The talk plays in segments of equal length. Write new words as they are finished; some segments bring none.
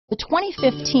The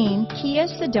 2015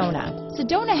 Kia Sedona.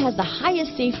 Sedona has the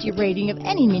highest safety rating of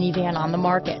any minivan on the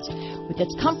market. With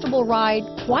its comfortable ride,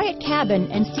 quiet cabin,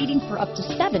 and seating for up to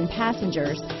 7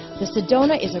 passengers, the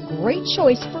Sedona is a great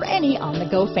choice for any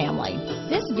on-the-go family.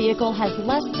 This vehicle has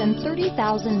less than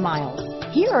 30,000 miles.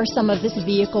 Here are some of this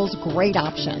vehicle's great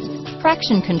options: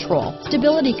 traction control,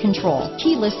 stability control,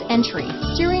 keyless entry,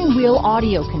 steering wheel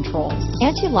audio controls,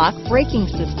 anti-lock braking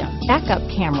system, backup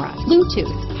camera,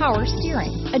 Bluetooth, power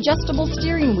steering, adjustable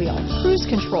steering wheel, cruise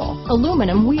control,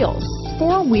 aluminum wheels,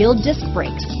 4-wheel disc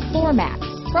brakes, floor mats,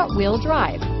 front wheel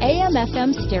drive,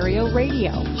 AM/FM stereo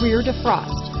radio, rear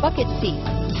defrost, bucket seats,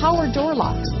 power door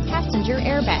locks, passenger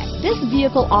airbag. This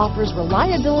vehicle offers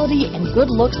reliability and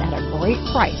good looks at a great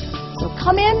price. So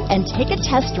come in and take a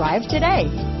test drive today.